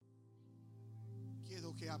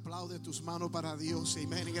pido que aplaude tus manos para Dios.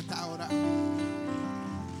 Amén. En esta hora,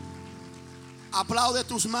 aplaude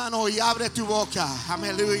tus manos y abre tu boca.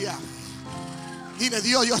 Aleluya. Dile: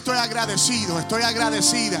 Dios, yo estoy agradecido, estoy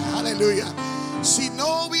agradecida. Aleluya. Si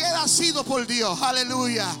no hubiera sido por Dios,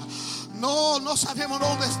 aleluya, no sabemos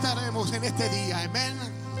dónde estaremos en este día. Amén.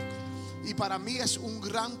 Y para mí es un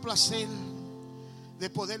gran placer de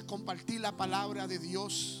poder compartir la palabra de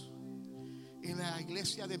Dios en la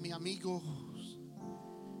iglesia de mi amigo.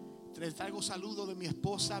 Les traigo saludos de mi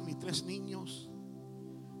esposa, mis 3 niños,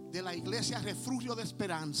 de la iglesia Refugio de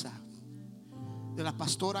Esperanza, de la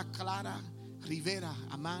pastora Clara Rivera,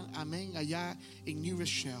 amén, allá en New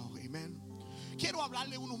Rochelle, amén. Quiero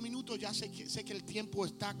hablarle unos minutos, ya sé que el tiempo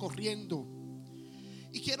está corriendo,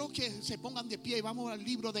 y quiero que se pongan de pie y vamos al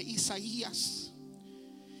libro de Isaías.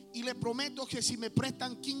 Y le prometo que si me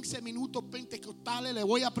prestan 15 minutos pentecostales, le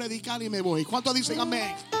voy a predicar y me voy. ¿Cuántos dicen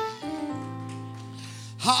amén?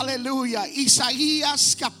 Aleluya.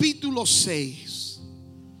 Isaías capítulo 6.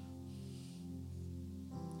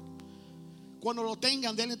 Cuando lo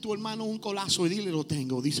tengan, denle a tu hermano un colazo y dile: lo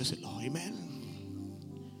tengo, díseselo. Amén.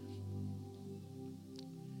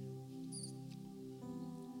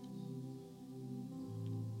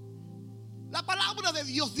 La palabra de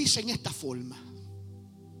Dios dice en esta forma: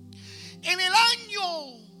 en el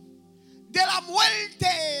año de la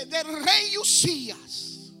muerte del rey Usías,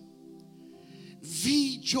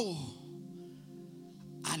 vi yo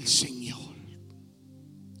al Señor.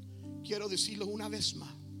 Quiero decirlo una vez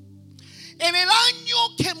más. En el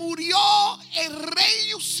año que murió el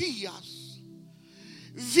rey Usías,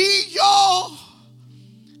 vi yo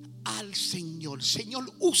al Señor.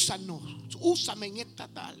 Señor, úsame en esta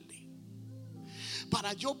tarde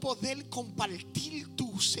para yo poder compartir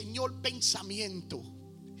tu, Señor, pensamiento.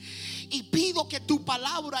 Y pido que tu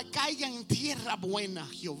palabra caiga en tierra buena,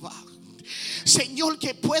 Jehová. Señor,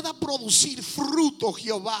 que pueda producir fruto,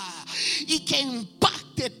 Jehová, y que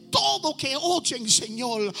impacte todo que oyen,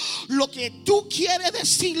 Señor, lo que tú quieres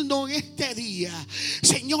decirnos en este día,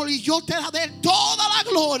 Señor. Y yo te daré toda la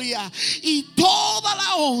gloria y toda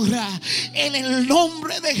la honra en el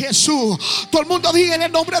nombre de Jesús. Todo el mundo diga: en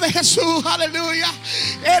el nombre de Jesús, aleluya.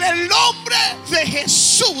 En el nombre de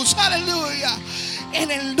Jesús, aleluya.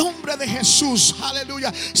 En el nombre de Jesús,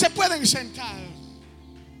 aleluya. Se pueden sentar.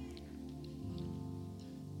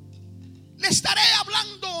 Le estaré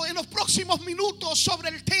hablando en los próximos minutos sobre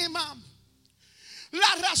el tema: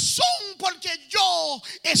 la razón por que yo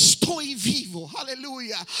estoy vivo.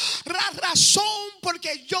 Aleluya. La razón por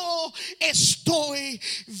que yo estoy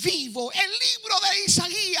vivo. El libro de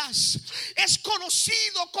Isaías es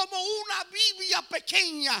conocido como una Biblia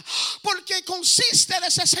pequeña porque consiste de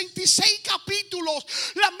 66 capítulos,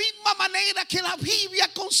 la misma manera que la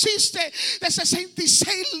Biblia consiste de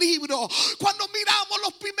 66 libros. Cuando miramos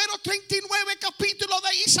los primeros 39 capítulos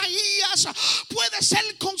de Isaías, puede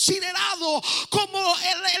ser considerado como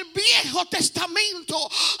el Viejo Testamento,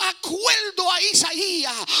 acuerdo a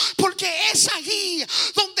Isaías, porque es allí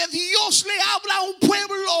donde Dios le habla a un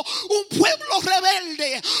pueblo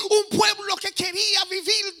rebelde, un pueblo que quería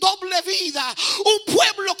vivir doble vida, un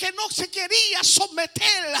pueblo que no se quería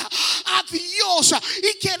someter a Dios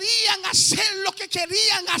y querían hacer lo que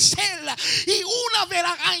querían hacer. Y una vez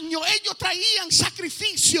al año ellos traían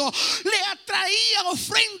sacrificio, le traían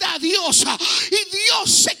ofrenda a Dios, y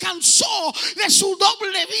Dios se cansó de su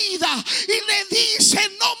doble vida y le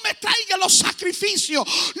dice: no me traiga los sacrificios,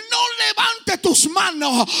 no levante tus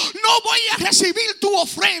manos, no voy a recibir tu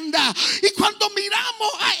ofrenda. Y cuando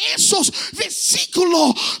miramos a esos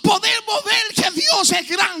versículos, podemos ver que Dios es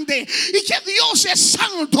grande y que Dios es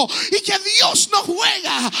santo y que Dios no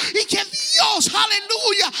juega y que Dios,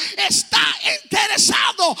 aleluya, está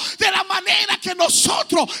interesado de la manera que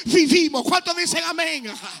nosotros vivimos. ¿Cuántos dicen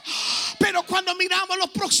amén? Pero cuando miramos los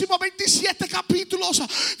próximos 27 capítulos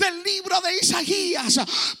del libro de Isaías,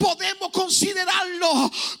 podemos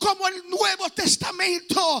considerarlo como el Nuevo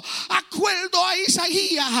Testamento, acuerdo a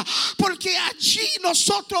Isaías, porque allí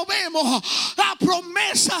nosotros vemos la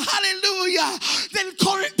promesa, aleluya, del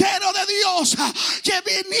Cordero de Dios que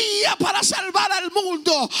venía para salvar al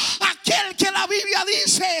mundo. Aquel que la Biblia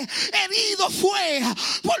dice: herido fue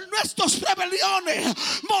por nuestras rebeliones,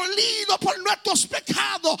 molido por nuestros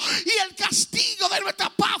pecados, y el castigo de nuestra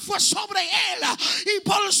paz fue sobre él, y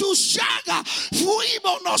por sus llagas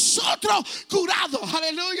fuimos nosotros curados.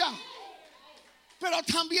 Aleluya. Pero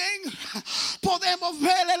también podemos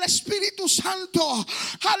ver el Espíritu Santo,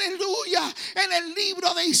 aleluya, en el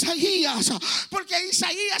libro de Isaías. Porque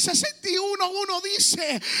Isaías 61:1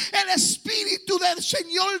 dice: el Espíritu del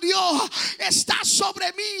Señor Dios está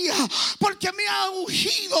sobre mí, porque me ha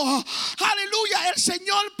ungido, aleluya, usa el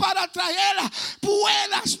Señor para traer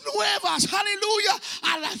buenas nuevas, aleluya,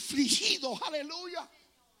 al afligido, aleluya.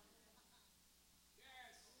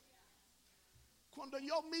 Cuando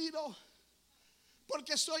yo miro,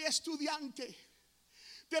 porque soy estudiante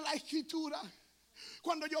de la Escritura,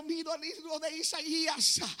 cuando yo miro el libro de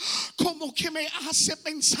Isaías, como que me hace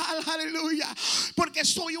pensar, aleluya, porque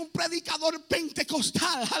soy un predicador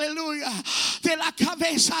pentecostal, aleluya, de la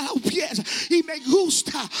cabeza a los pies, y me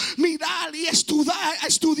gusta mirar y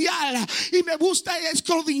estudiar, y me gusta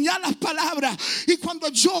escudriñar las palabras. Y cuando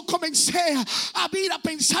yo comencé a ir a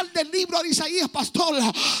pensar del libro de Isaías, pastor,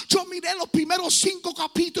 yo miré los primeros 5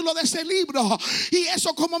 capítulos de ese libro, y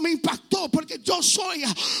eso como me impactó, porque yo soy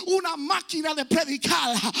una máquina de predicar.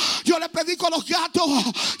 Yo le predico a los gatos,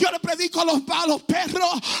 yo le predico a los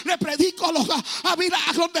perros, le predico a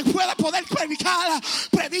donde pueda poder predicar.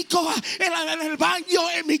 Predico en el baño,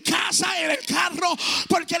 en mi casa, en el carro,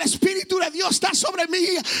 porque el Espíritu de Dios está sobre mí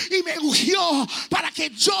y me ungió para que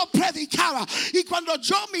yo predicara. Y cuando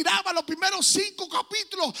yo miraba los primeros 5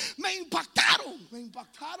 capítulos, me impactaron.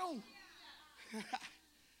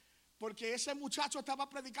 Porque ese muchacho estaba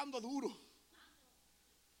predicando duro.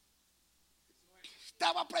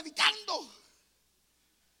 Estaba predicando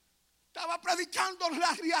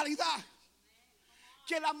la realidad,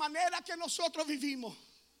 que la manera que nosotros vivimos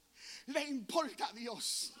le importa a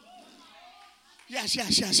Dios.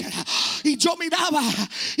 Y yo miraba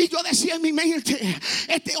y yo decía en mi mente,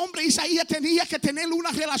 este hombre Isaías tenía que tener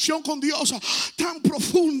una relación con Dios tan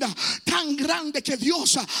profunda, tan grande, que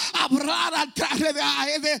Dios hablara a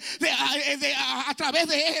través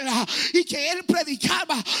de él, y que él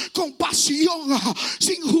predicaba con pasión,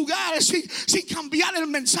 sin jugar, sin cambiar el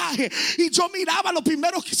mensaje. Y yo miraba los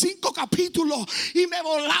primeros 5 capítulos y me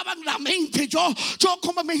volaban la mente. Yo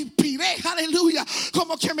como me inspiré, aleluya,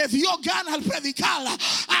 como que me dio ganas al predicar,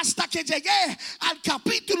 hasta que llegué al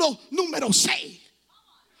capítulo número 6.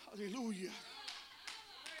 Aleluya.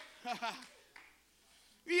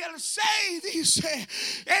 Y el 6 dice: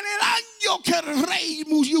 en el año que el rey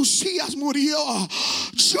Usías murió,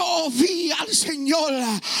 yo vi al Señor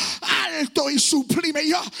alto y sublime.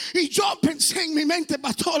 Y yo pensé en mi mente,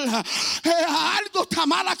 pastor, algo está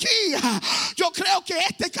mal aquí. Yo creo que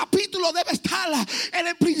este capítulo debe estar en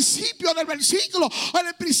el principio del versículo, o en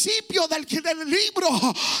el principio del libro,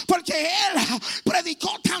 porque él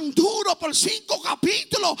predicó tan duro por 5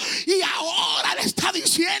 capítulos, y ahora le está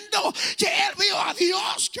diciendo que él vio a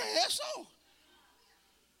Dios. ¿Qué es eso?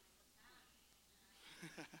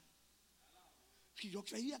 Y yo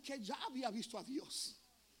creía que ya había visto a Dios.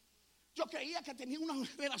 Yo creía que tenía una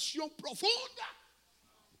relación profunda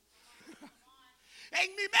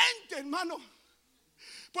en mi mente, hermano.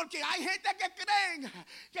 Porque hay gente que creen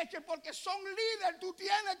que porque son líderes tú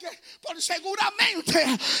tienes que por seguramente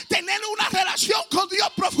tener una relación con Dios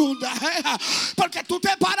profunda. Porque tú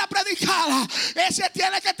te paras a predicar, ese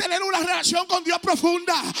tiene que tener una relación con Dios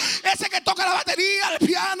profunda. Ese que toca la batería, el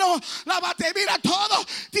piano, la batería, todo,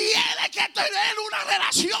 tiene que tener una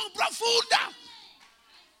relación profunda.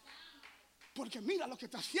 Porque mira lo que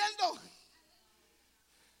está haciendo.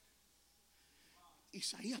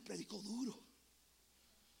 Isaías predicó duro.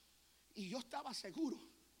 Y yo estaba seguro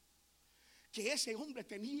que ese hombre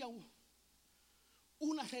tenía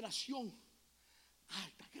una relación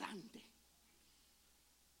alta, grande.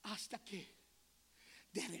 Hasta que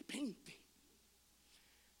de repente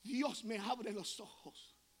Dios me abre los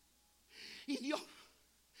ojos. Y Dios,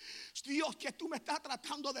 que tú me estás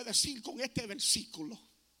tratando de decir con este versículo.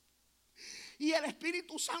 Y el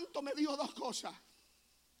Espíritu Santo me dijo 2 cosas.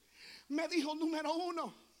 Me dijo, número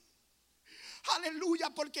 1,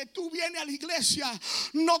 aleluya, porque tú vienes a la iglesia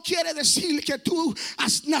no quiere decir que tú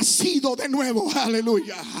has nacido de nuevo.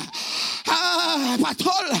 Aleluya.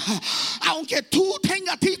 Pastor, aunque tú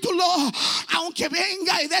tengas título, aunque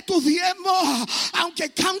venga y dé tus diezmos,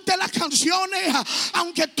 aunque cante las canciones,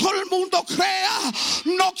 aunque todo el mundo crea,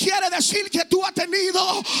 no quiere decir que tú has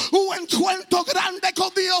tenido un encuentro grande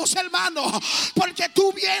con Dios, hermano. Porque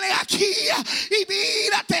tú vienes aquí y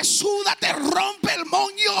mira, te suda, te rompe el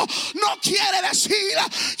moño. No quiere decir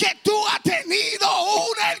que tú has tenido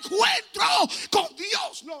un encuentro con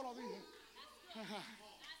Dios. No lo dije.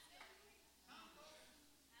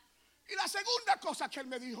 Y la segunda cosa que él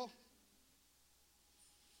me dijo,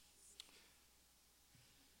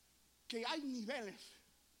 que hay niveles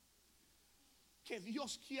que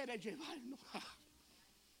Dios quiere llevarnos.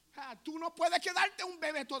 Tú no puedes quedarte un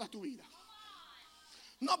bebé toda tu vida.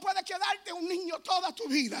 No puedes quedarte un niño toda tu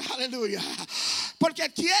vida. Aleluya. Porque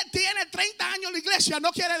tiene 30 años en la iglesia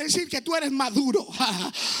no quiere decir que tú eres maduro.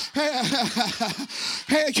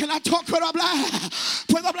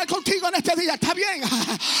 ¿Puedo hablar contigo en este día, está bien.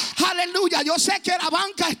 Aleluya, yo sé que la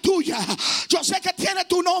banca es tuya. Yo sé que tiene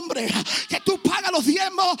tu nombre, que tú pagas los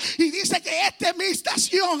diezmos y dice que esta es mi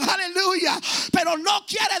estación. Aleluya. Pero no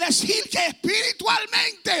quiere decir que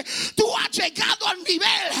espiritualmente tú has llegado al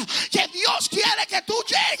nivel que Dios quiere que tú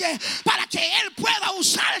llegues para que Él pueda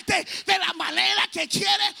usarte de la manera que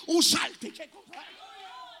quiere usarte. ¿Qué cosa?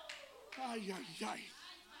 Ay, ay, ay.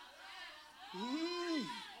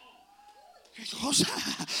 ¿Qué cosa?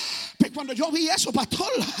 Pero cuando yo vi eso,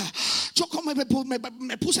 pastor, yo como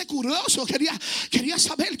me puse curioso. Quería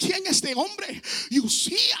saber quién es este hombre. Y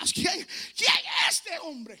Usías, ¿quién es este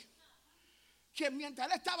hombre? Que mientras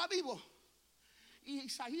él estaba vivo y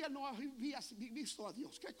Isaías no había visto a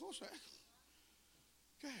Dios. ¿Qué cosa es?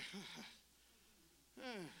 ¿Qué?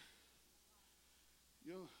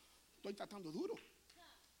 Yo estoy tratando duro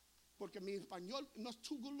porque mi español no es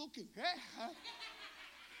too good looking.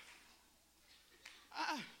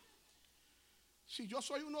 Si yo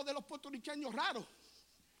soy uno de los puertorriqueños raros,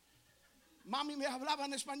 mami me hablaba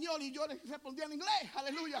en español y yo le respondía en inglés.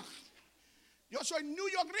 Aleluya. Yo soy New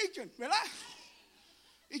York Region, ¿verdad?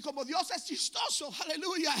 Y como Dios es chistoso,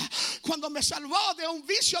 aleluya, cuando me salvó de un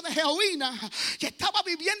vicio de heroína, que estaba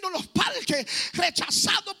viviendo en los parques,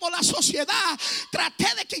 rechazado por la sociedad,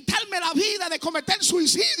 traté de quitarme la vida, de cometer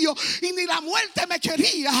suicidio, y ni la muerte me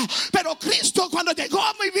quería. Pero Cristo, cuando llegó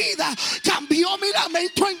a mi vida, cambió mi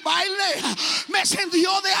lamento en baile, me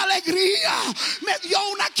encendió de alegría, me dio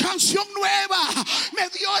una canción nueva, me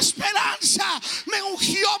dio esperanza, me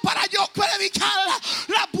ungió para yo predicar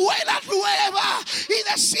la buena nueva y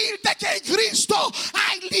decirte que en Cristo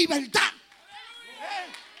hay libertad.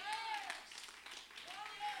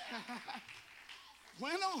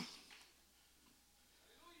 Bueno,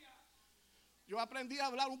 yo aprendí a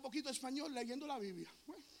hablar un poquito español leyendo la Biblia.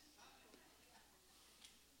 Bueno,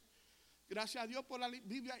 gracias a Dios por la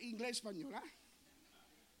Biblia inglés-español.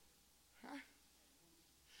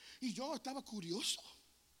 Y yo estaba curioso.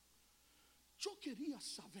 Yo quería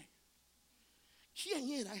saber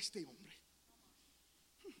quién era este hombre.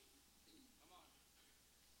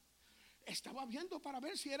 Estaba viendo para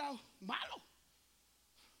ver si era malo.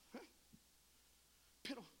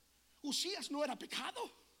 Pero Usías no era pecado.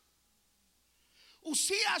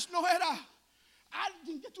 Usías no era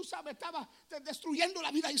alguien que tú sabes estaba destruyendo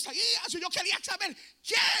la vida de Isaías. Y yo quería saber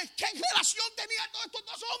qué relación tenían todos estos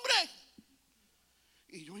dos hombres.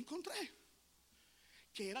 Y yo encontré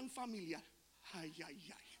que eran familiares. Ay,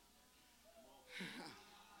 ay, ay.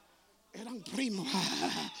 Eran primos.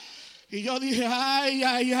 Y yo dije, ay,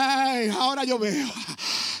 ay, ay, ahora yo veo.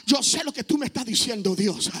 Yo sé lo que tú me estás diciendo,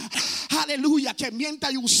 Dios. Aleluya, que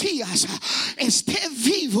mientras Usías esté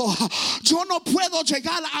vivo, yo no puedo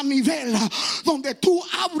llegar a nivel donde tú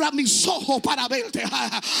abras mis ojos para verte.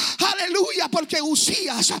 Aleluya, porque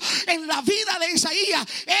Usías en la vida de Isaías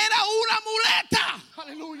era una muleta.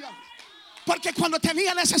 Aleluya. Porque cuando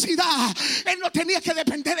tenía necesidad, él no tenía que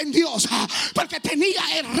depender en Dios, porque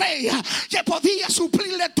tenía el rey que podía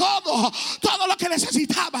suplirle todo lo que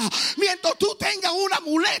necesitaba. Mientras tú tengas una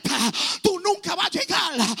muleta, tú nunca vas a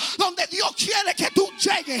llegar donde Dios quiere que tú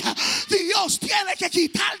llegues. Dios tiene que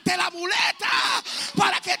quitarte la muleta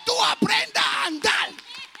para que tú aprendas a andar.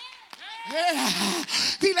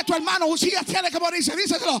 Dile a tu hermano, Usías tiene que morirse.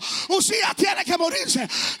 Díselo, Usías tiene que morirse.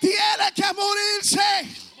 Tiene que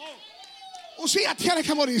morirse. Usías tiene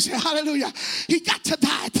que morirse, aleluya. He got to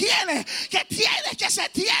die. Se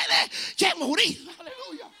tiene que morir,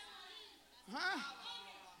 aleluya.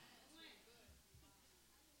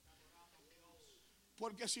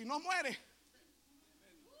 Porque si no muere,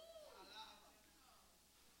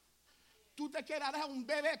 tú te quedarás un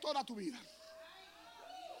bebé toda tu vida.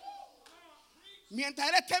 Mientras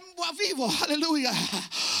él esté vivo, aleluya,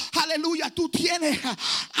 aleluya, tú tienes a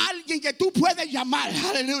alguien que tú puedes llamar,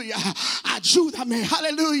 aleluya, ayúdame,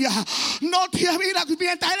 aleluya. No te mira,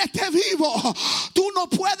 mientras él esté vivo, tú no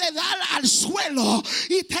puedes dar al suelo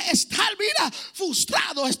y estar, mira,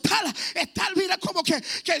 frustrado, estar, mira, como que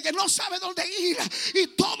no sabe dónde ir. Y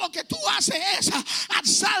todo lo que tú haces es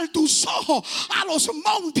alzar tus ojos a los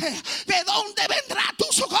montes. ¿De dónde vendrá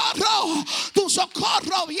tu socorro? Tu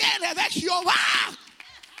socorro viene de Jehová.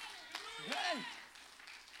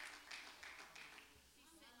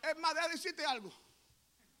 Es más, déjame decirte algo.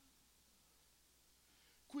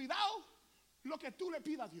 Cuidado lo que tú le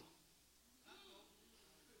pidas a Dios.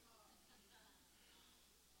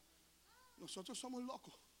 Nosotros somos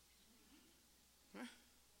locos.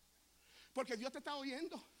 Porque Dios te está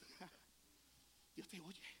oyendo. Dios te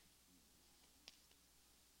oye.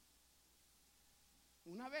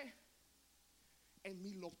 Una vez, en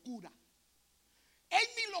mi locura,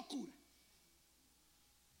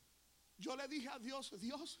 Yo le dije a Dios,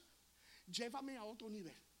 Dios, llévame a otro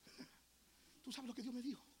nivel. ¿Tú sabes lo que Dios me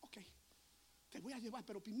dijo? Ok, te voy a llevar,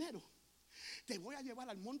 pero primero te voy a llevar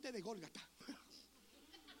al monte de Gólgata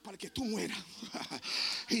para que tú mueras.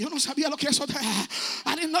 Y yo no sabía lo que eso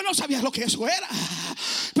no sabía lo que eso era.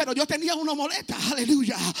 Pero yo tenía una molesta,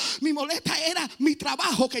 aleluya. Mi molesta era mi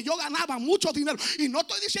trabajo, que yo ganaba mucho dinero. Y no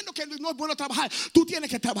estoy diciendo que no es bueno trabajar. Tú tienes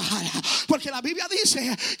que trabajar, porque la Biblia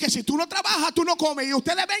dice que si tú no trabajas, tú no comes. Y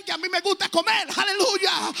ustedes ven que a mí me gusta comer,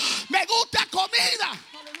 aleluya. Me gusta comida,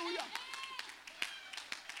 aleluya.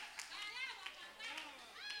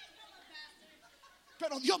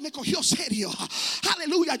 Pero Dios me cogió serio.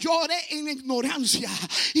 Aleluya, yo oré en ignorancia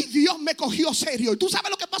y Dios me cogió serio. ¿Y tú sabes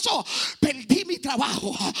lo que pasó? Perdí mi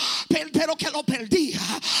trabajo, pero que lo perdí.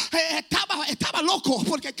 Estaba loco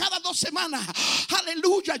porque cada 2 semanas,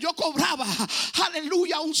 aleluya, yo cobraba,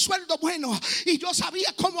 aleluya, un sueldo bueno. Y yo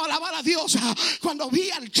sabía cómo alabar a Dios cuando vi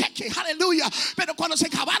el cheque, aleluya. Pero cuando se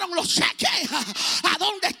acabaron los cheques, ¿a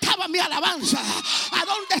dónde estaba mi alabanza? ¿A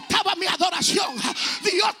dónde estaba mi adoración?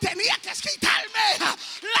 Dios tenía que quitarme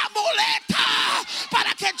la muleta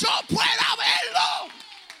para que yo pueda verlo.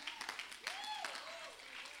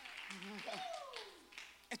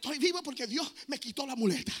 Estoy vivo porque Dios me quitó la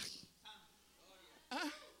muleta.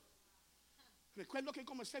 Recuerdo que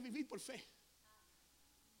comencé a vivir por fe,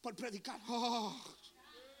 por predicar.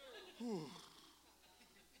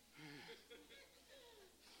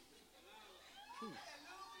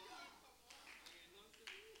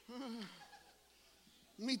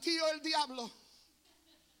 Mi tío el diablo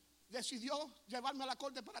decidió llevarme a la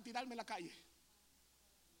corte para tirarme en la calle,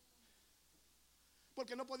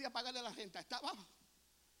 porque no podía pagarle la renta.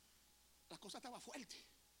 La cosa estaba fuerte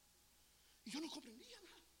y yo no comprendía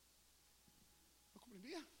nada. No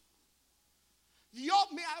comprendía.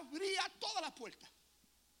 Dios me abría todas las puertas.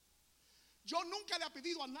 Yo nunca le he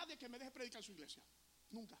pedido a nadie que me deje predicar en su iglesia.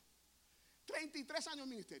 Nunca. 33 años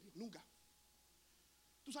de ministerio. Nunca.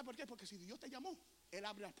 ¿Tú sabes por qué? Porque si Dios te llamó, Él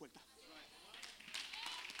abre las puertas.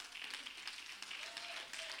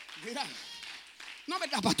 Mira, no es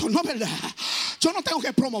verdad, pastor, no es verdad. Yo no tengo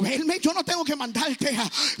que promoverme, yo no tengo que mandarte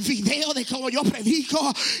videos de cómo yo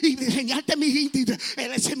predico y enseñarte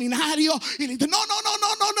el seminario.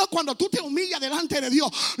 No. Cuando tú te humillas delante de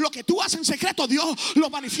Dios, lo que tú haces en secreto, Dios lo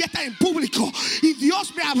manifiesta en público. Y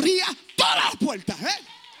Dios me abría todas las puertas.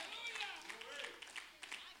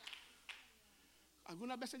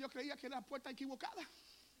 Algunas veces yo creía que era la puerta equivocada,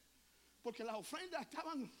 porque las ofrendas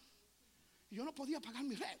estaban y yo no podía pagar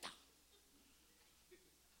mi renta.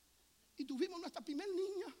 Y tuvimos nuestra primer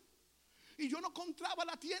niña y yo no encontraba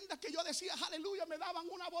la tienda que yo decía aleluya, me daban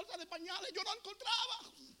una bolsa de pañales, yo no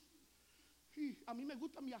encontraba. Y a mí me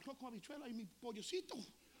gusta mi arroz con habichuelas y mi pollocito.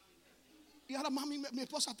 Y ahora mami, mi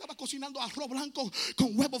esposa estaba cocinando arroz blanco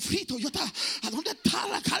con huevo frito. Yo estaba, ¿a dónde está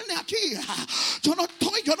la carne aquí? Yo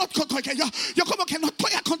como que no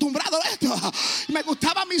estoy acostumbrado a esto. Me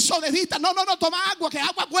gustaba mi sodedita. No, toma agua, que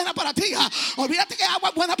agua es buena para ti. Olvídate que agua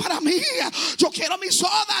es buena para mí. Yo quiero mi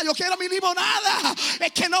soda, yo quiero mi limonada.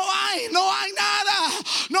 Es que no hay nada.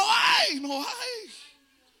 No hay.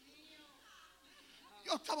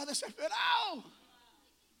 Yo estaba desesperado.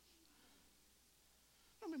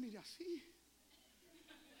 No me mire así.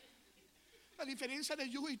 La diferencia de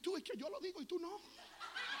yo y tú es que yo lo digo y tú no.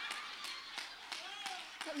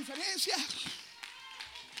 La diferencia.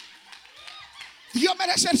 Dios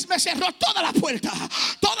me cerró todas las puertas.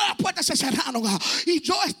 Todas las puertas se cerraron. Y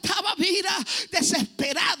yo estaba, mira,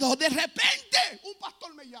 desesperado. De repente un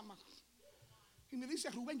pastor me llama y me dice: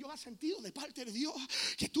 Ruben, yo he sentido de parte de Dios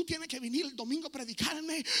que tú tienes que venir el domingo a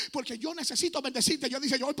predicarme, porque yo necesito bendecirte. Yo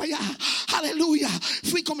dije: yo voy para allá, aleluya.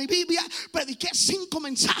 Fui con mi Biblia, prediqué 5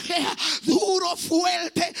 mensajes duros,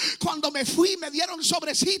 fuertes. Cuando me fui me dieron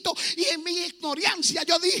sobrecito y en mi ignorancia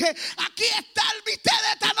yo dije: aquí está el misterio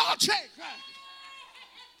de esta noche.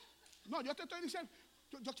 No, yo te estoy diciendo,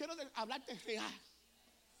 yo quiero hablarte real.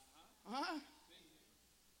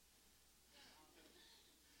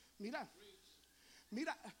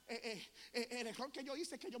 Mira, el error que yo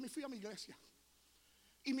hice es que yo me fui a mi iglesia.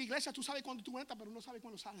 Y mi iglesia, tú sabes cuando tú entras, pero no sabes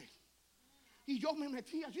cuando sales. Y yo me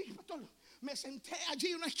metí allí, pastor. Me senté allí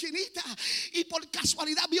en una esquinita y por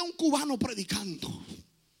casualidad vi a un cubano predicando.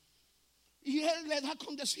 Y él le da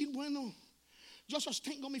con decir: bueno, yo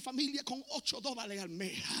sostengo mi familia con $8 al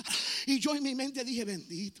mes. Y yo en mi mente dije: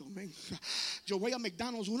 bendito, man. Yo voy a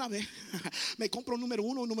McDonald's una vez, me compro un número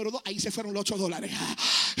 1, un número 2. Ahí se fueron los $8.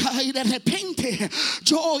 Y de repente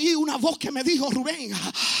yo oí una voz que me dijo: Rubén,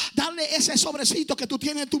 dale ese sobrecito que tú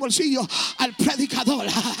tienes en tu bolsillo al predicador.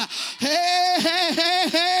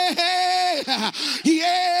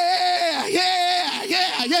 Yeah.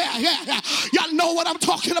 yeah. Y'all know what I'm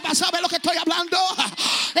talking about. ¿Sabe lo que estoy hablando?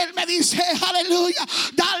 Él me dice, aleluya,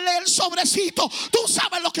 dale el sobrecito. Tú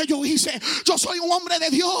sabes lo que yo hice. Yo soy un hombre de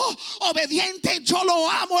Dios, obediente. Yo lo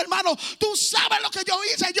amo, hermano. Tú sabes lo que yo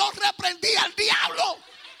hice. Yo reprendí al diablo.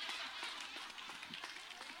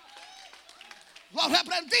 Lo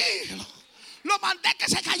reprendí. Lo mandé que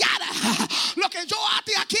se callara. Lo que yo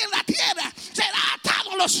ate aquí en la tierra será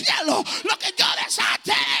atado en los cielos. Lo que yo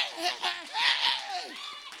desate.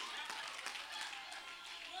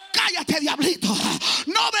 Cállate, diablito.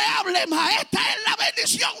 No me hable más. Esta es la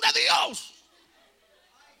bendición de Dios.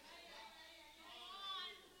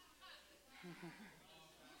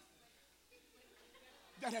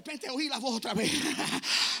 De repente oí la voz otra vez.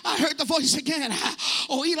 I heard the voice again.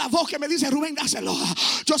 Oí la voz que me dice, Rubén, dáselo.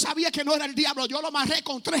 Yo sabía que no era el diablo. Yo lo amarré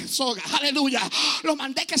con 3 sogas. Aleluya. Lo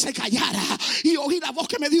mandé que se callara. Y oí la voz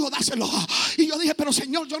que me dijo, dáselo. Y yo dije, pero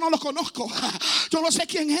Señor, yo no lo conozco. Yo no sé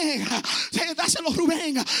quién es. Dáselo,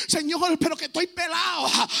 Rubén. Señor, pero que estoy pelado.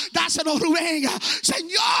 Dáselo, Rubén.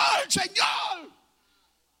 Señor.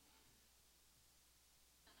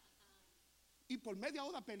 Y por media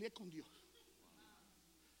hora peleé con Dios.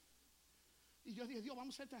 Y yo dije, Dios,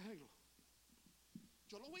 vamos a hacer este arreglo.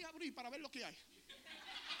 Yo lo voy a abrir para ver lo que hay.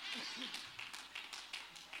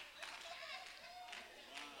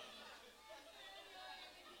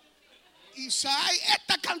 Isaí,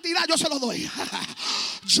 esta cantidad yo se lo doy.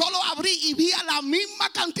 Yo lo abrí y vi a la misma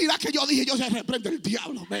cantidad que yo dije. Yo se reprende el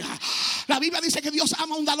diablo. La Biblia dice que Dios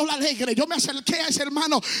ama un dador alegre. Yo me acerqué a ese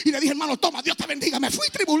hermano y le dije, hermano, toma, Dios te bendiga. Me fui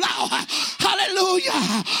tribulado. Aleluya.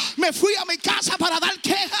 Me fui a mi casa para dar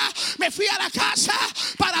queja. Me fui a la casa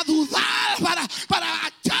para dudar, para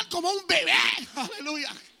actuar como un bebé.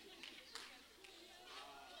 Aleluya.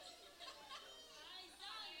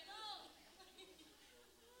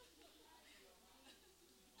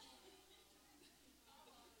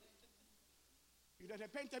 Y de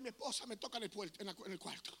repente mi esposa me toca en el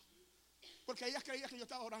cuarto. Porque ella creía que yo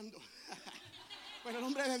estaba orando. Pero el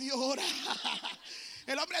hombre de Dios ora.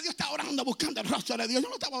 El hombre de Dios está orando, buscando el rostro de Dios. Yo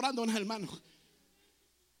no estaba orando, no, hermano.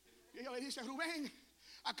 Y ella me dice, Rubén,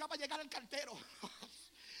 acaba de llegar el cartero.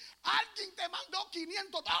 Alguien te mandó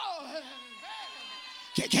 $500.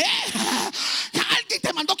 ¿Qué? Alguien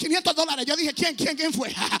te mandó $500. Yo dije, ¿quién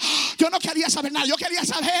fue? Yo no quería saber nada. Yo quería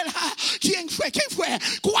saber quién fue.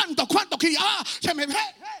 ¿Cuánto?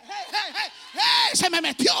 Se me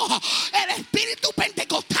metió el espíritu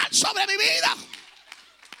pentecostal sobre mi vida.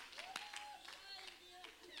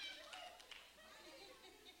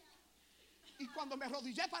 Y cuando me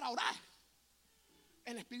arrodillé para orar,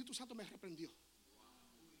 el Espíritu Santo me reprendió.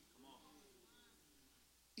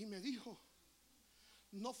 Y me dijo,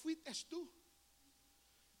 no fuiste tú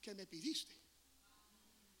que me pidiste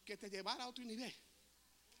que te llevara a otro nivel.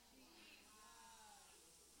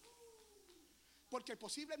 Porque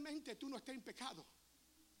posiblemente tú no estés en pecado,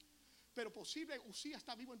 pero posible Usía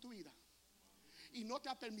está vivo en tu vida y no te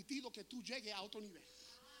ha permitido que tú llegues a otro nivel.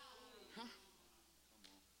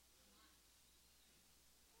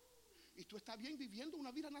 Y tú estás bien viviendo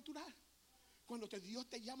una vida natural cuando Dios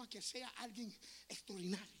te llama que sea alguien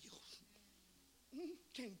extraordinario,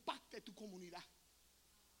 que impacte tu comunidad.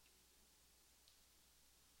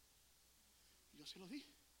 Yo se lo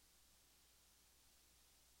dije.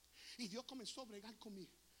 Y Dios comenzó a bregar con mi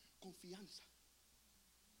confianza.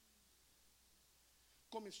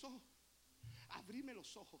 Comenzó a abrirme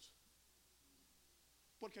los ojos.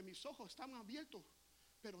 Porque mis ojos estaban abiertos,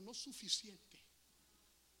 pero no suficiente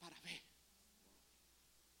para ver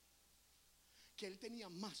que Él tenía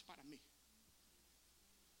más para mí.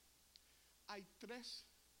 Hay 3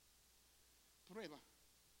 pruebas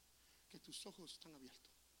que tus ojos están abiertos.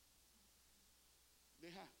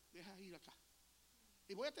 Deja ir acá.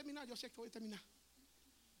 Y voy a terminar, yo sé que voy a terminar.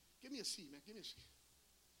 Give me a seat, man. Give me a seat.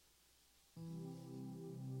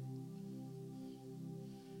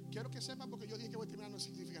 Quiero que sepan, porque yo dije que voy a terminar no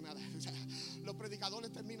significa nada. O sea, los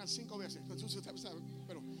predicadores terminan 5 veces.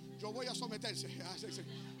 Pero yo voy a someterse.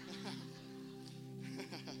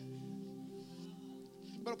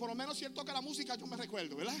 Pero por lo menos si él toca la música, yo me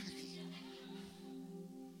recuerdo, ¿verdad?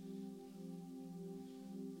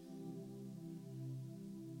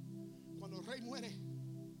 Cuando el rey muere,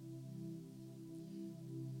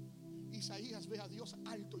 Isaías ve a Dios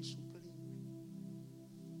alto y sublime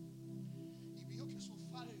y vio que su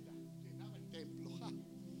falda llenaba el templo.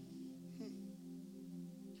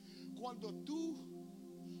 Cuando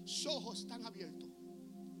tus ojos están abiertos,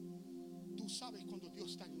 tú sabes cuando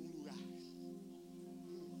Dios está en un lugar.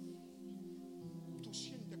 Tú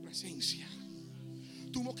sientes presencia.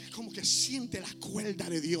 Tú como que sientes la cuerda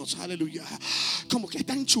de Dios, aleluya. como que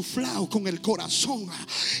está enchuflado con el corazón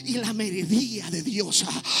y la melodía de Dios.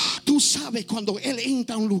 Tú sabes cuando Él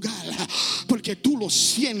entra a un lugar, porque tú lo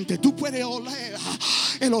sientes. Tú puedes oler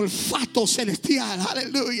el olfato celestial,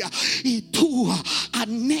 aleluya. Y tú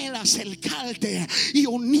anhelas acercarte y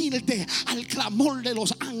unirte al clamor de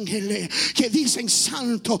los ángeles que dicen: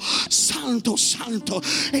 santo, santo, santo.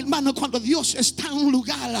 Hermano, cuando Dios está en un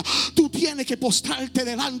lugar, tú tienes que postrarte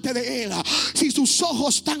delante de Él. Si sus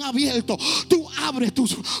ojos están abiertos, tú abres tu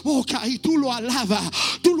boca y tú lo alabas.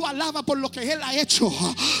 Tú lo alabas por lo que Él ha hecho.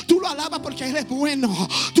 Tú lo alabas porque Él es bueno.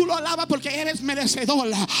 Tú lo alabas porque Él es merecedor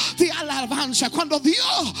de alabanza. Cuando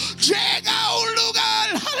Dios llega a un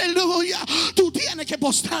lugar, aleluya, tú tienes que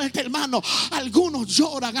postrarte, hermano. Algunos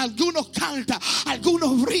lloran, algunos cantan,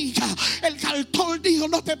 algunos brincan. El cantor dijo: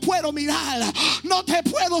 no te puedo mirar, no te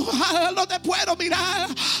puedo mirar,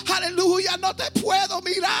 aleluya, no te puedo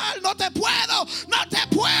mirar, no te puedo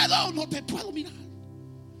mirar,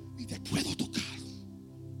 ni te puedo tocar,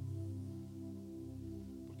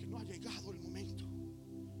 porque no ha llegado el momento.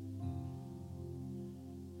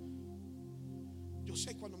 Yo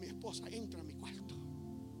sé cuando mi esposa entra a mi cuarto,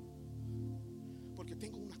 porque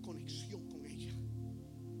tengo una conexión con ella.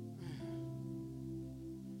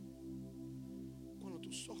 Cuando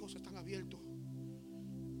tus ojos están abiertos,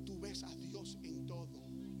 tú ves a Dios en todo.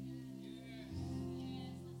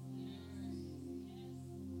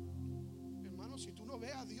 Hermano, si tú no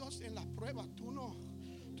ves a Dios en las pruebas,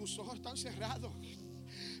 tus ojos están cerrados.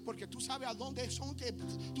 Porque tú sabes a dónde son, que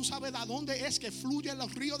tú sabes a dónde es que fluyen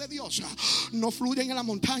los ríos de Dios. No fluyen en la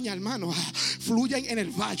montaña, hermano, fluyen en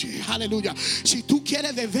el valle. Aleluya. Si tú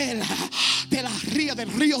quieres beber del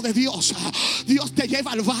río de Dios, Dios te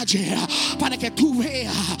lleva al valle para que tú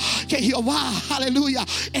veas que Jehová, aleluya,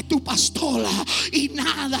 es tu pastor y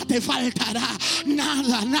nada te faltará.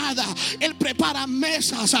 Nada. Él prepara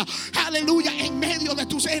mesas, aleluya, en medio de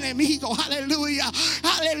tus enemigos. Aleluya.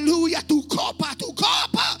 Tu copa.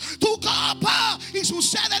 Y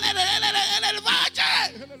sucede en el valle.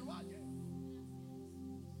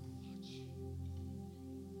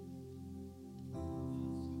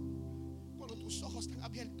 Cuando tus ojos están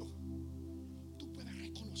abiertos, tú puedes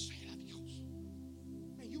reconocer a Dios.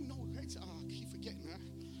 Man, you know, keep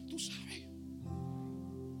forgetting, tú sabes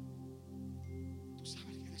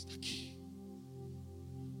que Él está aquí,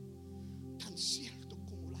 tan cierto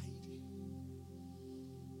como el aire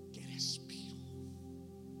que respiro.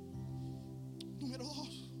 Número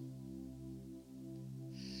 2,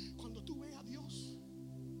 cuando tú ves a Dios,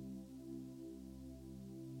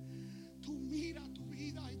 tú miras tu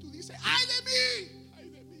vida y tú dices: ¡ay de mí! ¡Ay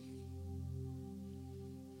de mí!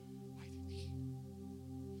 ¡Ay de mí!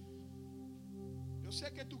 Yo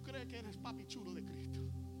sé que tú crees que eres papi chulo de Cristo,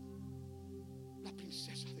 la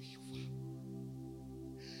princesa de Jehová.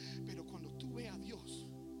 Pero cuando tú ves a Dios,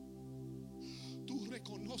 tú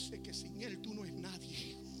reconoces que sin Él tú no eres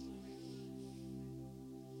nadie.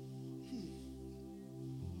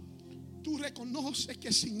 Tú reconoces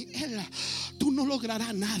que sin Él tú no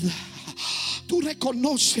lograrás nada. Tú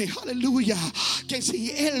reconoces, aleluya, que sin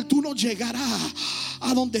Él tú no llegarás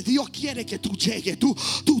a donde Dios quiere que tú llegues.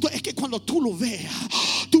 Es que cuando tú lo veas,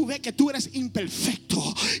 tú ves que tú eres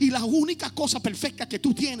imperfecto y la única cosa perfecta que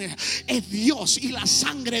tú tienes es Dios y la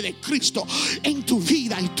sangre de Cristo en tu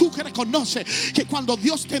vida. Y tú que reconoces que cuando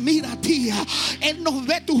Dios te mira a ti, Él no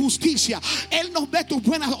ve tu justicia, Él no ve tus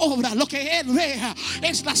buenas obras. Lo que Él ve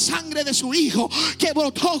es la sangre de su Hijo que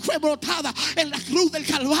fue brotada en la cruz del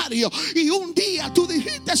Calvario. Y un día tú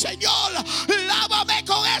dijiste: Señor, lávame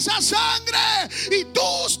con esa sangre. Y tu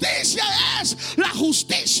justicia es la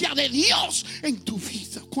justicia de Dios en tu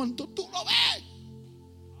vida. Cuando tú lo ves,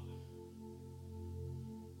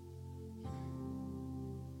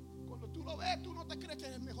 tú no te crees que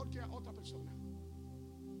eres mejor que otra persona.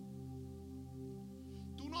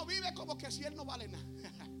 Tú no vives como que si Él no vale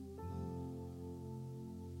nada.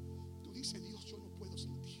 Tú dices: Dios, yo no puedo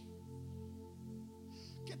sin ti.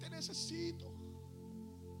 Que te necesito.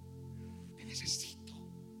 Te necesito.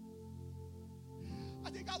 Ha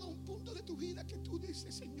llegado a un punto de tu vida que tú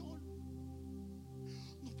dices: Señor,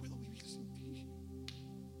 no puedo vivir sin ti.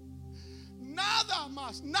 Nada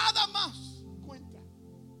más cuenta.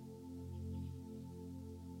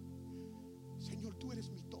 Señor, tú eres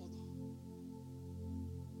mi todo.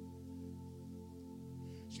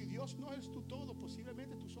 Si Dios no es tu todo,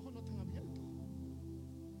 posiblemente tus ojos no están abiertos.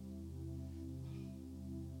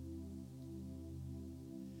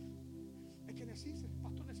 Es que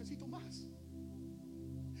pastor, necesito más.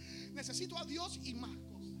 Necesito a Dios y más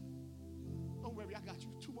cosas. Don't worry, I got you.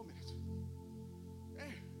 2 more minutes.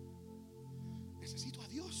 Necesito a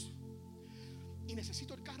Dios y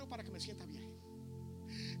necesito el carro para que me sienta bien.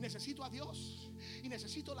 necesito a Dios y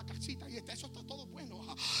necesito la casita y eso está todo bueno,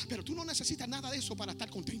 pero tú no necesitas nada de eso para estar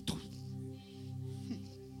contento.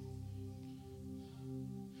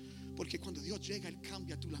 Porque cuando Dios llega, Él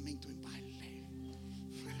cambia tu lamento en baile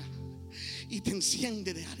y te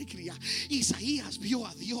enciende de alegría. Isaías vio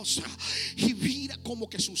a Dios y mira como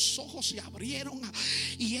que sus ojos se abrieron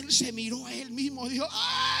y él se miró a él mismo y dijo: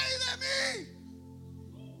 ¡ay de mí!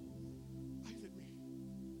 ¡Ay de mí!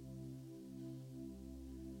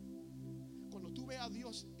 Cuando tú ves a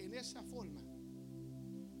Dios en esa forma,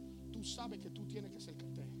 tú sabes que tú tienes que ser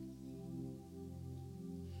cartel.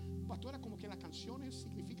 Pastora, como que las canciones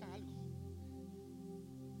significan algo.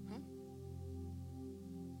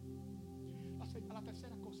 La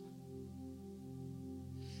tercera cosa,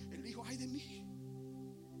 él dijo: ay de mí,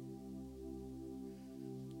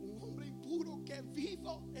 un hombre impuro que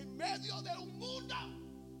vivo en medio de un mundo.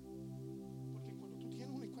 Porque cuando tú tienes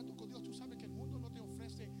un encuentro con Dios, tú sabes que el mundo no te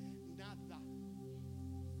ofrece nada.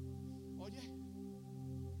 Oye,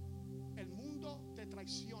 el mundo te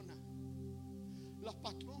traiciona, los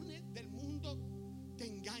patrones del mundo te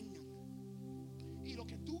engañan, y lo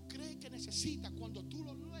que tú crees que necesitas, cuando tú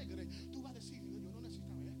lo logres, tú vas a decir: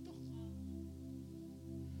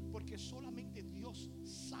 porque solamente Dios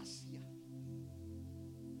sacia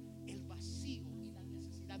el vacío y la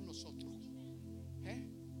necesidad de nosotros.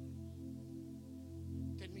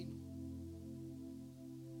 Termino.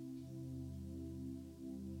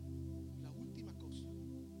 La última cosa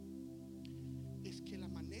es que la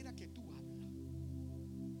manera que tú hablas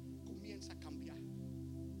comienza a cambiar.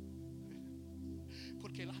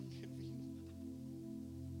 Porque el ángel vino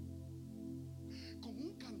con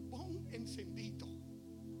un carbón encendido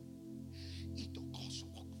y tocó su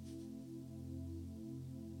boca.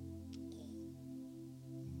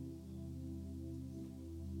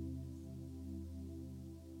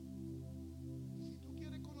 Si tú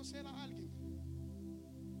quieres conocer a alguien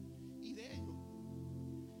y de ellos,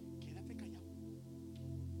 quédate callado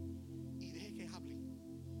y deje que hablen,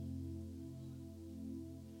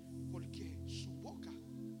 porque su boca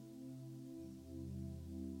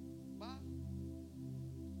va a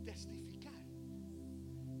testificar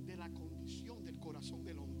de la condición del corazón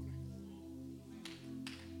del hombre.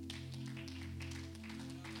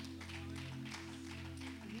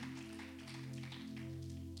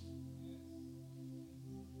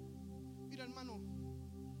 Mira, hermano,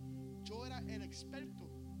 yo era el experto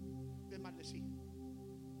de maldecir.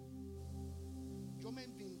 Yo me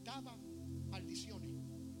inventaba maldiciones.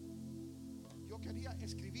 Yo quería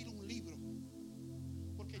escribir un libro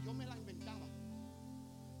porque yo me la inventaba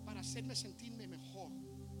para hacerme sentirme mejor.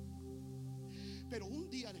 Pero un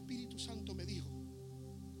día el Espíritu Santo me dijo: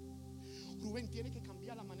 Ruben, tiene que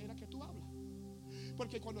cambiar la manera que tú hablas.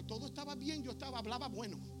 Porque cuando todo estaba bien, yo hablaba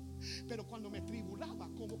bueno. Pero cuando me tribulaba,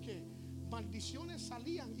 como que maldiciones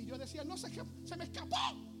salían y yo decía: no, se me escapó.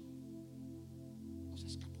 No se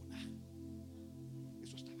escapó nada.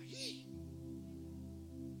 Eso estaba ahí.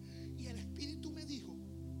 Y el Espíritu me dijo: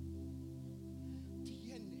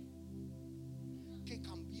 tiene que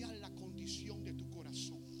cambiar la condición de tu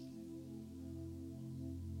corazón.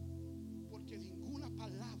 Porque ninguna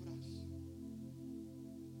palabra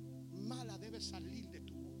mala debe salir de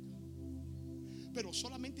tu boca, pero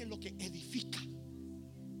solamente lo que edifica,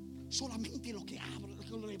 solamente lo que abre, lo que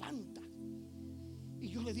lo levanta. Y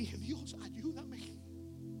yo le dije: Dios, ayúdame,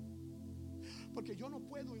 porque yo no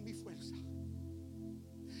puedo en mi fuerza.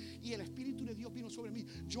 Y el Espíritu de Dios vino sobre mí.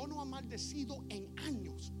 Yo no he maldecido en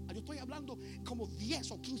años. Yo estoy hablando como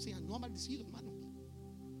 10 o 15 años. No he maldecido, hermano.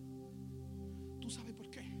 ¿Tú sabes por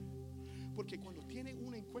qué? Porque cuando tienes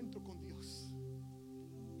un encuentro con Dios,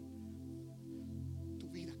 tu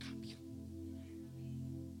vida cambia.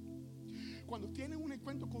 Cuando tienes un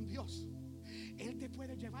encuentro con Dios, Él te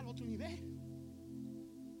puede llevar a otro nivel.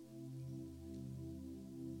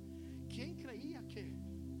 ¿Quién creía que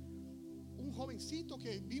un jovencito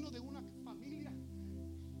que vino de una familia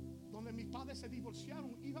donde mis padres se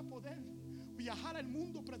divorciaron iba a poder viajar al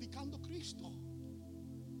mundo predicando Cristo?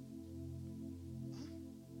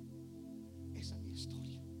 Esa es mi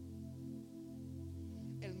historia.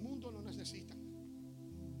 El mundo lo necesita.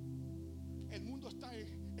 El mundo está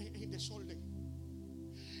en desorden.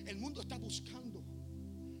 El mundo está buscando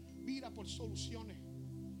vida por soluciones.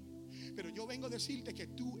 Pero yo vengo a decirte que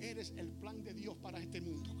tú eres el plan de Dios para este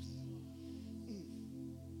mundo.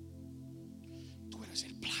 Tú eres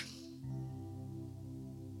el plan.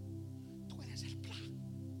 Tú eres el plan.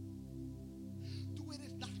 Tú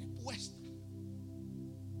eres la respuesta.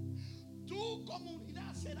 Tu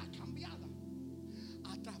comunidad será cambiada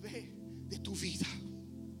a través de tu vida.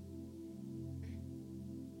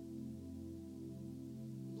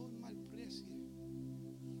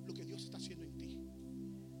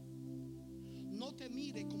 te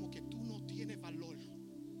mire como que tú no tienes valor,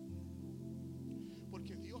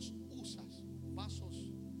 porque Dios usa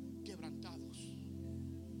vasos quebrantados,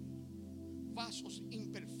 vasos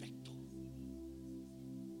imperfectos,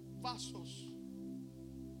 vasos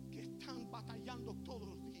que están batallando todos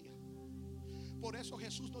los días. Por eso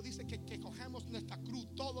Jesús nos dice que cojamos nuestra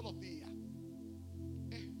cruz todos los días.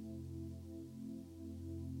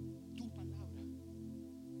 Tu palabra,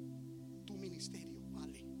 tu ministerio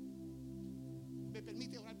vale. ¿Me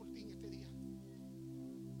permite orar por ti en este día?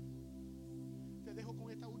 Te dejo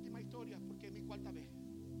con esta última historia porque es mi cuarta vez.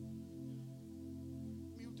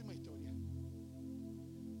 Mi última historia.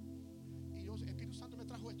 Y el Espíritu Santo me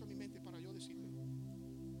trajo esto a mi mente para yo decirle.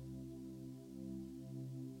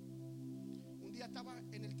 Un día estaba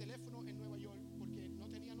en el teléfono en Nueva York porque no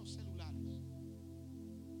teníamos celulares.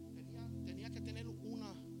 Tenía que tener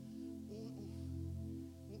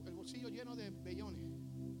el bolsillo lleno de bellones.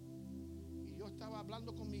 Y yo estaba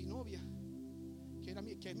hablando con mi novia, que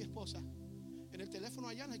es mi esposa, en el teléfono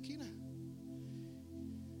allá en la esquina.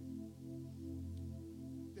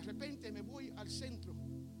 De repente me voy al centro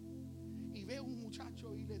y veo un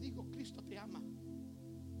muchacho y le digo: Cristo te ama.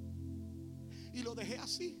 Y lo dejé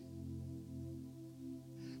así.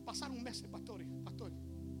 Pasaron meses, pastor.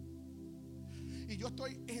 Y yo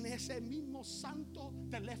estoy en ese mismo santo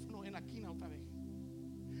teléfono en la esquina otra vez.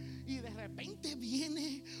 Y de repente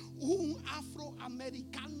viene un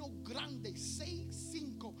afroamericano grande,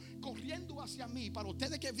 6'5", corriendo hacia mí. Para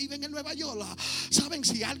ustedes que viven en Nueva York, saben,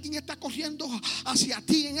 si alguien está corriendo hacia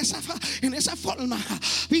ti en esa forma,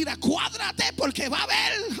 mira, cuádrate porque va a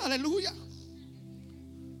haber, aleluya.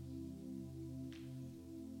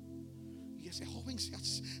 Y ese joven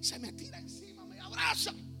se me tira encima, me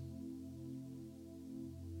abraza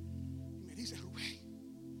y me dice: Rubén.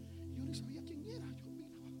 Yo ni sabía quién era. Yo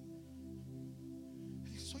miraba. Me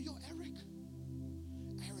dice: soy yo, Eric.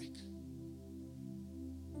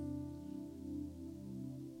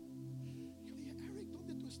 Yo dije: Eric,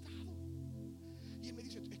 ¿dónde tú has estado? Y él me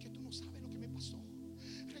dice: es que tú no sabes lo que me pasó.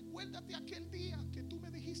 Recuérdate aquel día que tú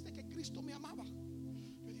me dijiste que Cristo me amaba.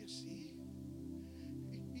 Yo dije: sí.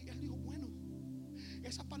 Y él dijo: bueno,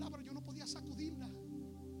 esa palabra yo no podía sacudirla.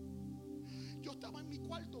 Yo estaba en mi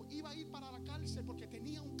cuarto, iba a ir para la cárcel porque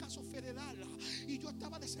tenía un caso federal y yo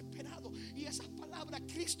estaba desesperado. Y esas palabras,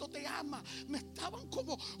 Cristo te ama, me estaban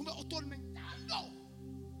como atormentando.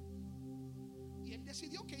 Y él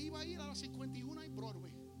decidió que iba a ir a la 51 en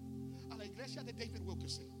Broadway, a la iglesia de David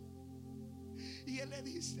Wilkerson. Y él le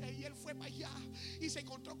dice, y él fue para allá y se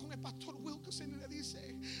encontró con el pastor Wilkerson y le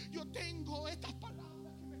dice: yo tengo estas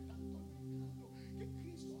palabras que me están atormentando, que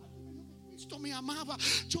Cristo me amaba,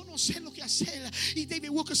 yo no sé lo que hacer. Y David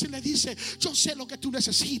Wilkerson le dice: yo sé lo que tú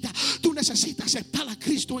necesitas. Tú necesitas aceptar a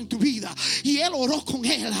Cristo en tu vida. Y él oró con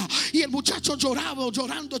él. Y el muchacho lloraba,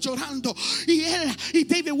 llorando. Y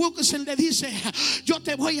David Wilkerson le dice: yo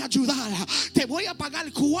te voy a ayudar. Te voy a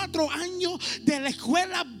pagar 4 años de la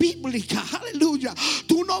escuela bíblica. Aleluya.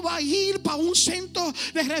 Tú no vas a ir para un centro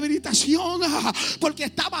de rehabilitación porque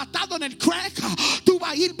estaba atado en el crack. Tú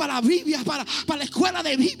vas a ir para la Biblia, para la escuela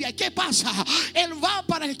de Biblia. ¿Y qué pasa? Él va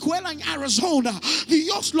para la escuela en Arizona.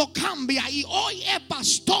 Dios lo cambia y hoy es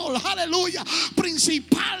pastor, aleluya,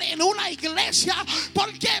 principal en una iglesia.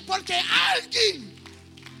 ¿Por qué? Porque alguien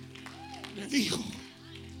le dijo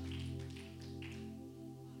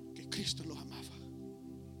que Cristo lo amaba.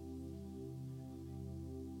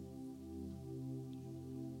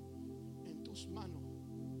 En tus manos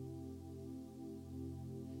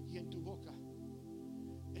y en tu boca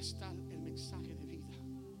está el mensaje de vida.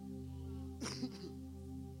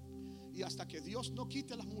 Y hasta que Dios no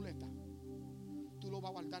quite las muletas, tú lo vas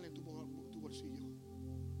a guardar en tu bolsillo.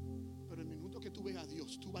 Pero el minuto que tú veas a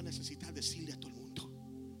Dios, tú vas a necesitar decirle a todo el mundo.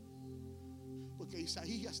 Porque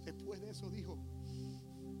Isaías después de eso dijo: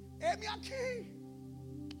 heme aquí,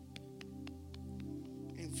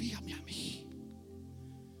 envíame a mí.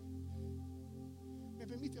 ¿Me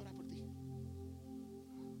permite orar por ti?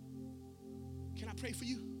 Can I pray for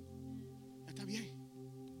you? ¿Está bien?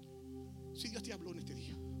 Si Dios te habló en este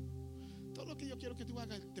día, todo lo que yo quiero que tú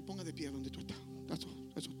hagas, te pongas de pie donde tú estás.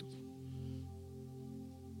 Eso es todo.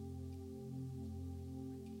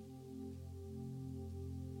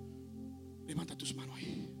 Levanta tus manos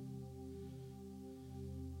ahí.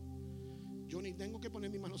 Yo ni tengo que poner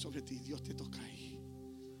mi mano sobre ti. Dios te toca ahí.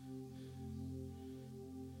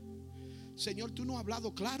 Señor, tú nos has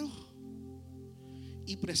hablado claro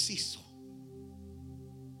y preciso.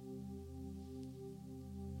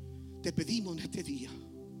 Te pedimos en este día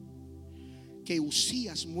que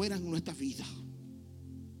Usías muera en nuestra vida,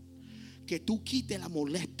 que tú quites la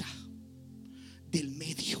molesta del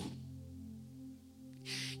medio,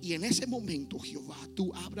 Y en ese momento, Jehová,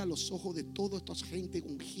 tú abras los ojos de toda esta gente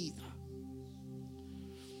ungida.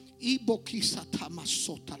 Y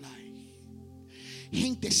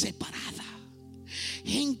gente separada,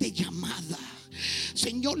 gente llamada.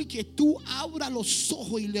 Señor, que tú abra los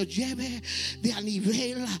ojos y los lleve de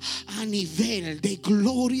nivel a nivel, de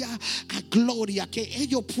gloria a gloria, que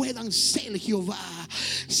ellos puedan ser, Jehová,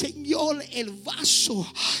 Señor, el vaso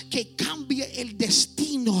que cambie el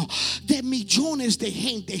destino de millones de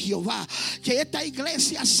gente, Jehová. Que esta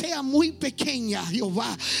iglesia sea muy pequeña,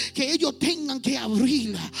 Jehová, que ellos tengan que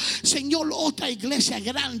abrirla, Señor, otra iglesia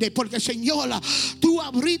grande, porque Señor, tú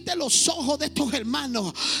abriste los ojos de estos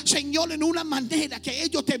hermanos, Señor, en una manera que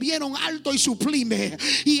ellos te vieron alto y sublime,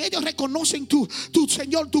 y ellos reconocen tu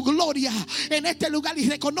Señor, tu gloria en este lugar, y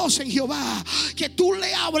reconocen, Jehová, que tú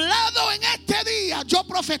le has hablado en este día. Yo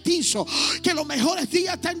profetizo que los mejores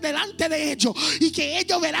días están delante de ellos, y que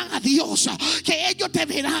ellos verán a Dios, que ellos te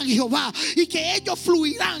verán, Jehová, y que ellos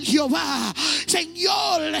fluirán, Jehová,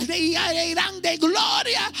 Señor, irán de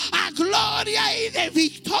gloria a gloria y de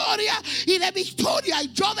victoria y de victoria.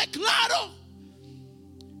 Y yo declaro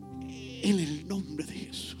en el nombre de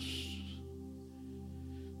Jesús.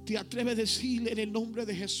 ¿Te atreves a decirle en el nombre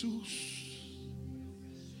de Jesús?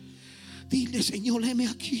 Dile, Señor, heme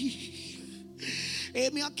aquí.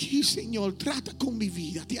 Heme aquí, Señor. Trata con mi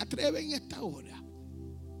vida. ¿Te atreves en esta hora?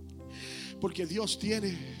 Porque Dios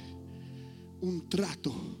tiene un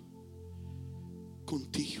trato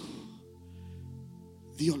contigo.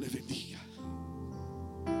 Dios le bendiga.